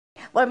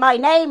Well, my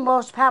name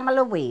was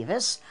Pamela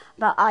Weavers,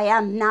 but I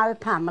am now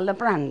Pamela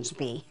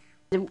Bransby.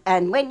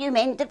 And when you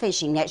mend the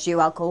fishing nets, you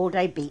are called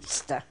a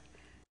beatster.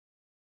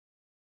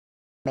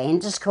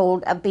 Mend is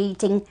called a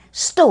beating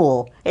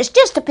store. It's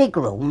just a big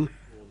room.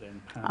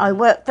 I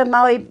worked for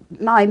my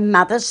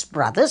mother's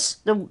brothers,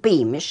 the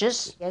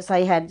Beamishes. Yes,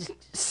 they had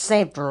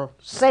several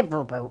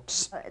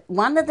boats.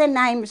 One of the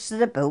names of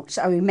the boats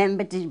I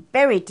remember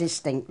very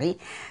distinctly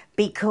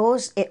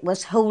because it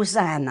was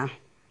Hosanna.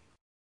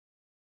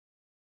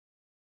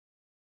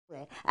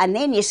 And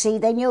then you see,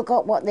 then you've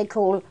got what they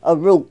call a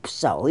rope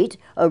side.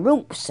 A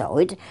rope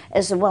side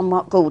is the one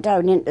what go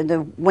down into the,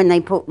 when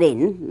they put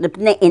in the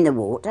net in the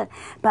water.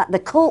 But the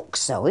cork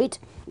side,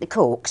 they're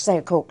corks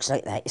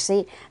like that, you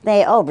see.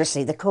 They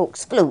obviously, the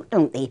corks float,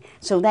 don't they?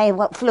 So they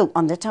what float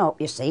on the top,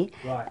 you see.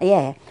 Right.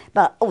 Yeah.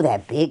 But, oh, they're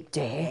big,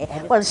 dear.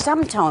 Well,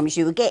 sometimes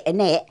you get a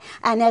net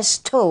and it's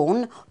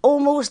torn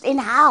almost in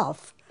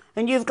half.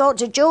 And you've got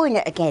to join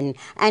it again.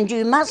 And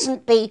you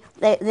mustn't be,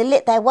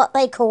 they're what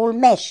they call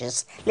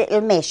meshes,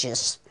 little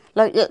meshes,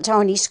 like little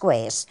tiny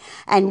squares.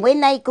 And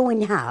when they go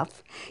in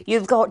half,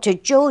 you've got to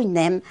join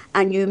them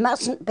and you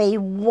mustn't be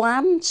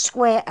one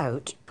square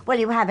out. Well,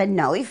 you have a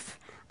knife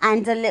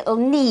and a little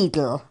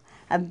needle,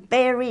 a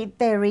very,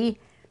 very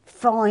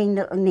fine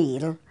little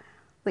needle,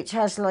 which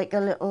has like a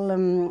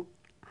little,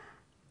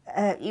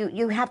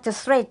 you have to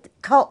thread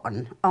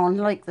cotton on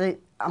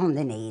on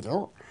the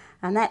needle.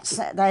 And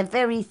they're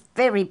very,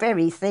 very,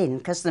 very thin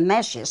because the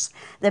meshes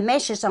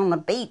on the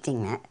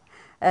beating net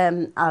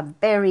are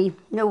very,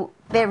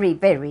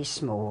 very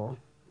small.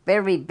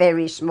 Very,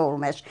 very small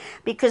mesh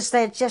because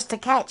they're just to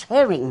catch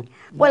herring.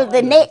 Well,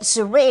 the nets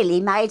are really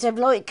made of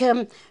like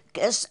a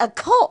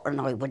cotton,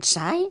 I would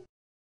say.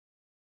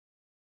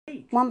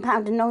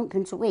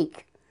 £1.09 a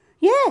week.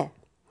 Yeah.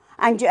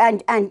 And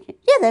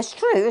yeah, that's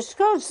true. It's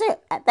because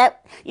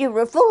that you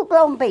were a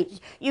full-blown beat.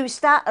 You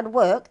started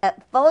work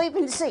at 5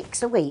 and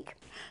 6 a week.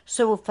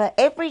 So for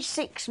every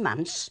 6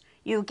 months,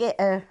 you get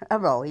a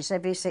rise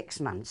every 6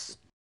 months.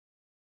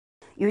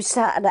 You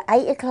started at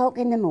 8 o'clock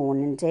in the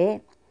morning,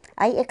 dear.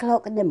 8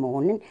 o'clock in the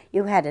morning.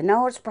 You had an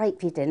hour's break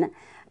for dinner.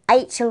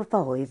 8 till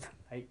 5.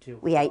 8 till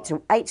 5. We 8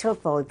 till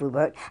 5 we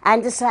worked.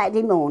 And a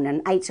Saturday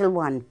morning, 8 till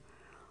 1.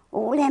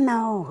 All them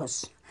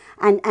hours.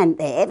 And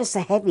they're ever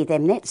so heavy,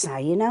 them nets are,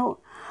 you know.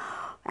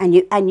 And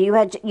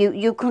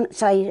you couldn't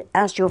say,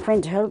 ask your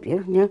friend to help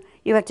you, you know.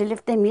 You had to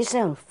lift them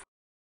yourself.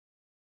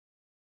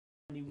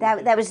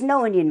 There was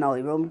no one in my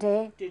room,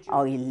 dear.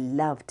 I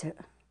loved it.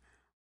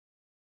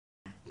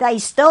 They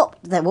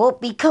stopped the war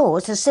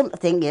because the simple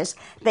thing is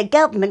the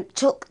government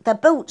took the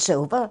boats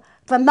over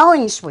for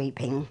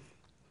minesweeping.